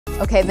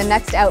Okay, the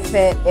next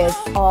outfit is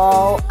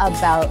all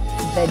about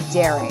the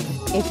daring.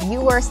 If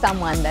you are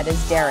someone that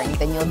is daring,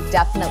 then you'll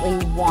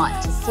definitely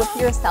want to slip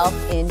yourself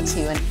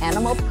into an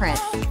animal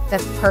print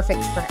that's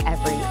perfect for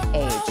every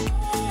age.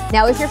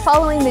 Now, if you're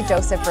following the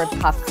Joseph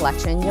Ribkoff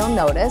collection, you'll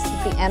notice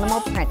that the animal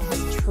print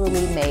has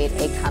truly made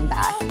a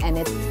comeback, and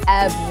it's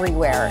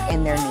everywhere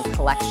in their new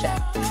collection.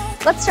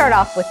 Let's start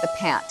off with the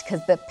pant,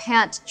 because the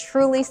pant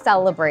truly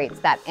celebrates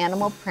that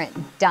animal print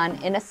done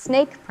in a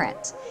snake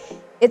print.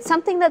 It's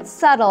something that's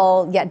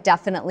subtle, yet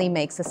definitely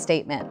makes a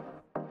statement.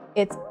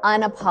 It's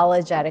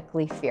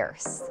unapologetically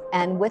fierce.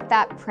 And with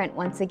that print,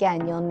 once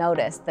again, you'll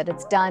notice that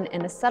it's done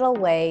in a subtle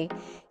way,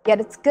 yet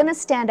it's gonna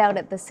stand out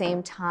at the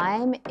same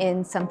time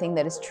in something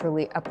that is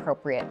truly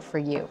appropriate for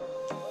you.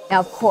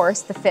 Now, of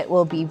course, the fit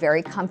will be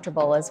very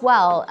comfortable as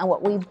well. And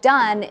what we've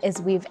done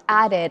is we've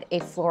added a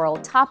floral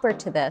topper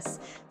to this.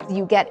 So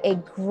you get a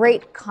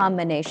great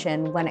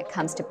combination when it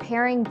comes to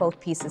pairing both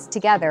pieces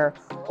together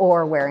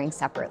or wearing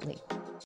separately.